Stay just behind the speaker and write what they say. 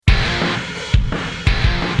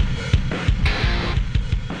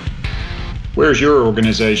Where's your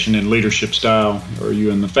organization and leadership style? Are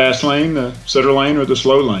you in the fast lane, the center lane, or the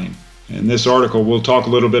slow lane? In this article, we'll talk a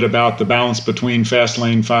little bit about the balance between fast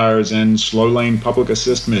lane fires and slow lane public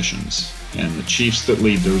assist missions and the chiefs that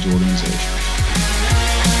lead those organizations.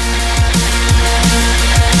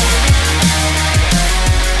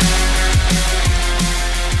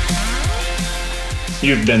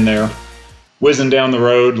 You've been there, whizzing down the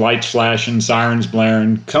road, lights flashing, sirens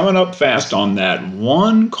blaring, coming up fast on that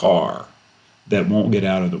one car that won't get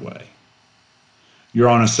out of the way. You're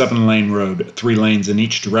on a 7-lane road, 3 lanes in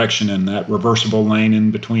each direction and that reversible lane in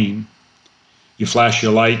between. You flash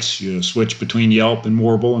your lights, you switch between yelp and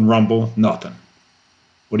warble and rumble, nothing.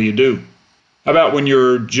 What do? How about when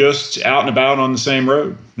you're just out and about on the same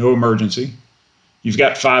road? No emergency. You've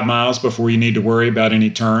got 5 miles before you need to worry about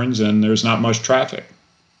any turns and there's not much traffic.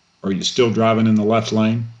 Are you still driving in the left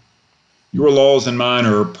lane? Your laws and mine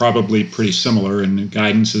are probably pretty similar, and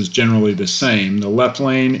guidance is generally the same. The left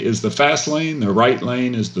lane is the fast lane, the right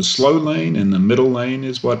lane is the slow lane, and the middle lane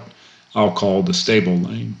is what I'll call the stable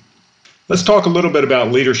lane. Let's talk a little bit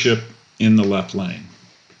about leadership in the left lane.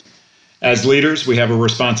 As leaders, we have a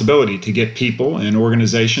responsibility to get people and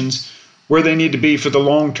organizations where they need to be for the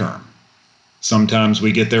long term. Sometimes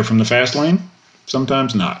we get there from the fast lane,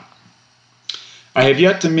 sometimes not. I have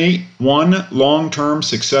yet to meet one long-term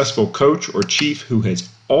successful coach or chief who has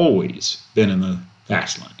always been in the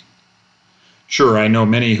fast lane. Sure, I know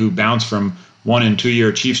many who bounce from 1- and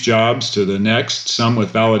 2-year chief's jobs to the next, some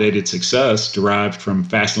with validated success derived from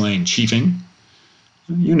fast lane chiefing.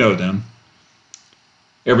 You know them.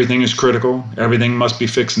 Everything is critical. Everything must be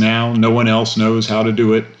fixed now. No one else knows how to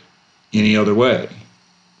do it any other way.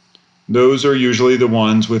 Those are usually the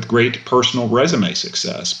ones with great personal resume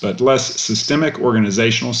success, but less systemic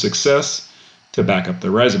organizational success to back up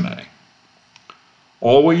the resume.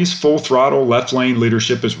 Always full throttle left lane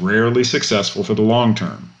leadership is rarely successful for the long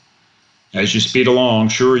term. As you speed along,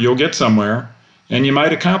 sure, you'll get somewhere, and you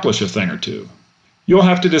might accomplish a thing or two. You'll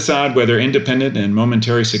have to decide whether independent and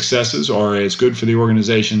momentary successes are as good for the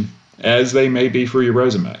organization as they may be for your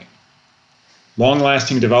resume.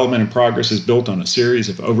 Long-lasting development and progress is built on a series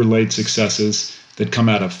of overlaid successes that come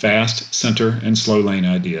out of fast, center, and slow lane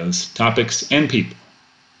ideas, topics, and people.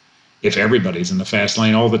 If everybody's in the fast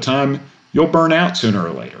lane all the time, you'll burn out sooner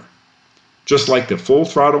or later. Just like the full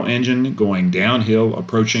throttle engine going downhill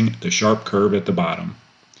approaching the sharp curve at the bottom.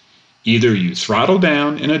 Either you throttle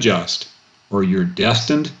down and adjust, or you're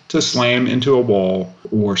destined to slam into a wall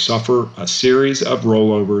or suffer a series of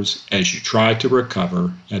rollovers as you try to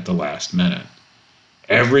recover at the last minute.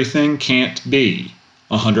 Everything can't be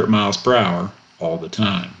 100 miles per hour all the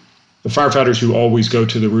time. The firefighters who always go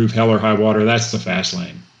to the roof, hell or high water, that's the fast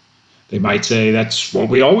lane. They might say that's what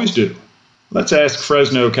we always do. Let's ask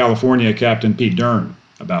Fresno, California Captain Pete Dern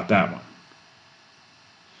about that one.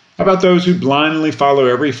 How about those who blindly follow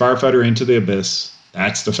every firefighter into the abyss?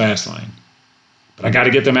 That's the fast lane. But I got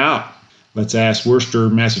to get them out. Let's ask Worcester,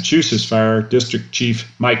 Massachusetts Fire District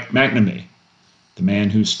Chief Mike McNamee, the man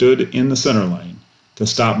who stood in the center lane to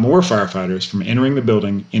stop more firefighters from entering the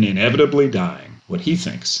building and inevitably dying, what he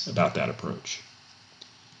thinks about that approach.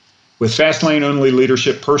 With fast lane only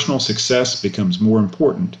leadership, personal success becomes more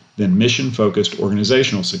important than mission-focused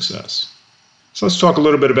organizational success. So let's talk a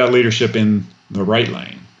little bit about leadership in the right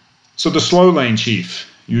lane. So the slow lane chief,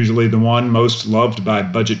 usually the one most loved by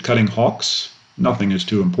budget-cutting hawks. Nothing is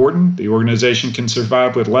too important, the organization can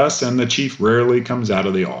survive with less, and the chief rarely comes out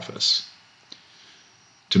of the office.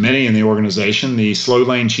 To many in the organization, the slow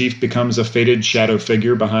lane chief becomes a faded shadow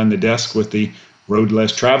figure behind the desk, with the road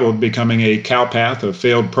less traveled becoming a cowpath of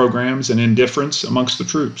failed programs and indifference amongst the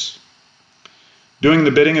troops. Doing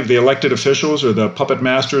the bidding of the elected officials or the puppet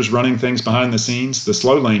masters running things behind the scenes, the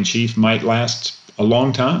slow lane chief might last a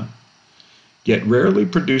long time, yet rarely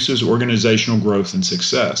produces organizational growth and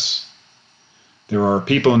success. There are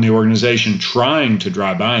people in the organization trying to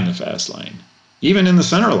drive by in the fast lane, even in the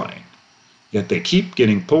center lane. Yet they keep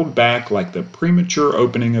getting pulled back like the premature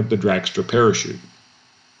opening of the dragster parachute.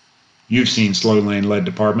 You've seen slow lane led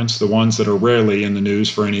departments, the ones that are rarely in the news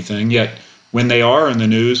for anything, yet when they are in the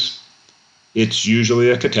news, it's usually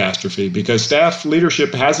a catastrophe because staff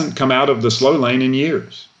leadership hasn't come out of the slow lane in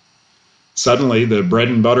years. Suddenly, the bread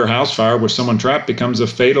and butter house fire where someone trapped becomes a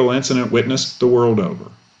fatal incident witnessed the world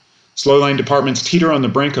over. Slow lane departments teeter on the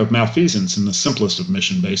brink of malfeasance in the simplest of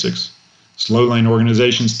mission basics. Slow lane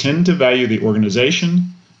organizations tend to value the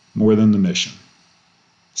organization more than the mission.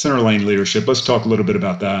 Center lane leadership, let's talk a little bit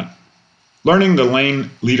about that. Learning the lane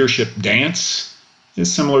leadership dance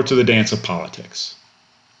is similar to the dance of politics.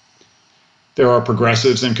 There are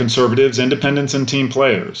progressives and conservatives, independents and team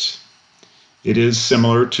players. It is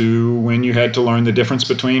similar to when you had to learn the difference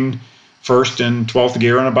between first and 12th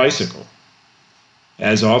gear on a bicycle.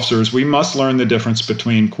 As officers, we must learn the difference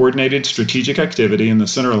between coordinated strategic activity in the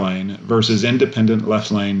center lane versus independent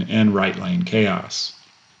left lane and right lane chaos.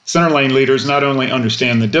 Center lane leaders not only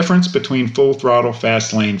understand the difference between full throttle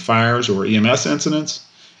fast lane fires or EMS incidents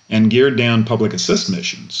and geared down public assist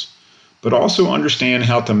missions, but also understand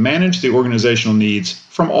how to manage the organizational needs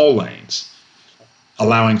from all lanes.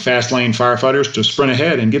 Allowing fast lane firefighters to sprint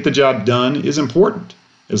ahead and get the job done is important,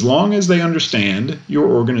 as long as they understand your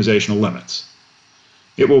organizational limits.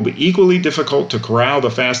 It will be equally difficult to corral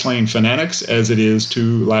the fast lane fanatics as it is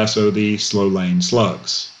to lasso the slow lane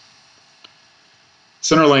slugs.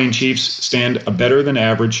 Center lane chiefs stand a better than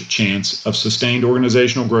average chance of sustained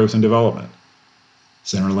organizational growth and development.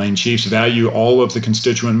 Center lane chiefs value all of the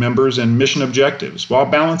constituent members and mission objectives while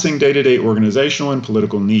balancing day-to-day organizational and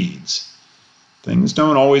political needs. Things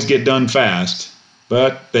don't always get done fast,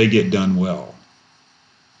 but they get done well.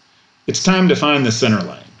 It's time to find the center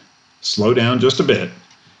lane, slow down just a bit,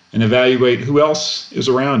 and evaluate who else is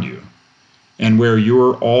around you and where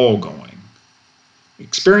you're all going.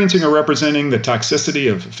 Experiencing or representing the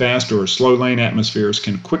toxicity of fast or slow lane atmospheres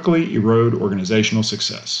can quickly erode organizational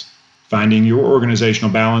success. Finding your organizational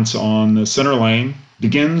balance on the center lane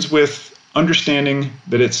begins with understanding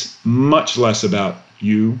that it's much less about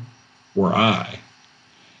you or I,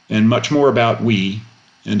 and much more about we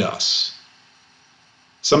and us.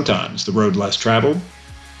 Sometimes the road less traveled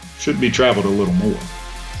should be traveled a little more.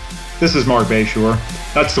 This is Mark Bayshore.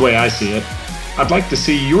 That's the way I see it. I'd like to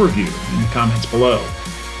see your view in the comments below.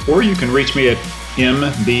 Or you can reach me at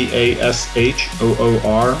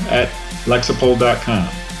mbashoor@lexipol.com,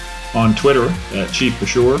 on Twitter at Chief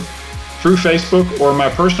Bashore, through Facebook, or my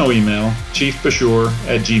personal email,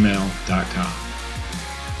 chiefbashore@gmail.com.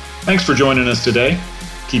 Thanks for joining us today.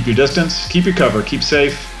 Keep your distance, keep your cover, keep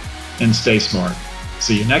safe, and stay smart.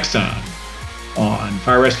 See you next time on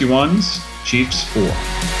Fire Rescue One's Chiefs Forum.